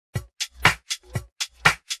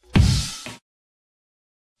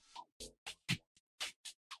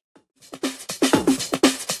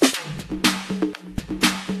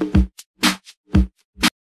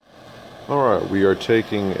we are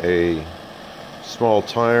taking a small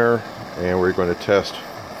tire and we're going to test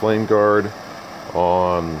flame guard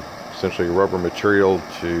on essentially rubber material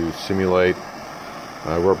to simulate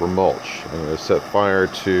rubber mulch. I'm going to set fire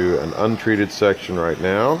to an untreated section right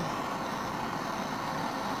now.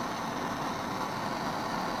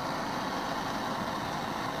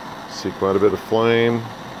 See quite a bit of flame.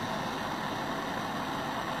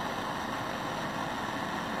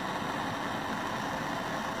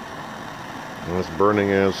 And it's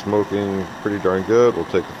burning and smoking pretty darn good. We'll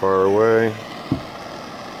take the fire away.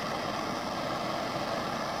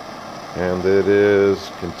 And it is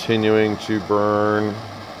continuing to burn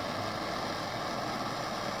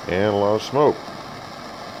and a lot of smoke.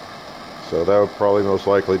 So that would probably most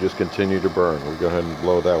likely just continue to burn. We'll go ahead and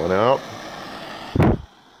blow that one out.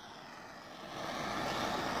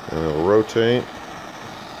 And it'll rotate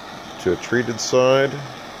to a treated side.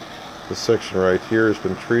 This section right here has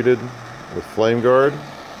been treated with flame guard,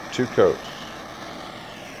 2 coats.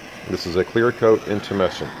 This is a clear coat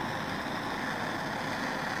Intumescent.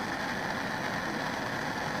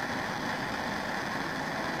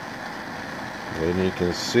 And you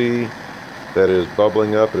can see that it is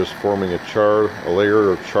bubbling up. It is forming a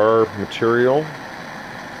layer of char material,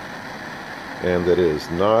 and that is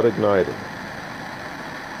not igniting.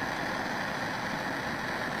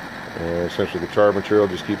 And essentially the char material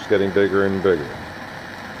just keeps getting bigger and bigger.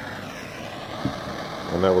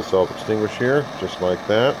 And that will self-extinguish here, just like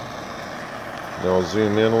that. Now I'll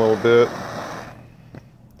zoom in a little bit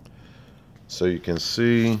so you can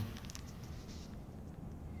see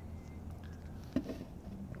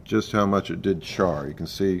just how much it did char. You can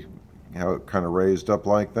see how it kind of raised up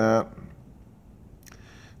like that.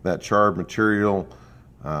 That charred material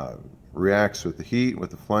reacts with the heat, with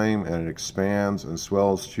the flame, and it expands and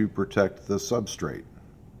swells to protect the substrate.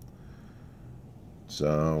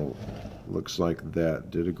 So looks like that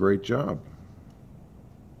did a great job.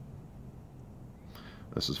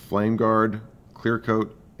 This is Flame Guard Clear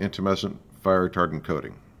Coat Intumescent Fire Retardant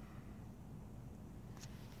Coating.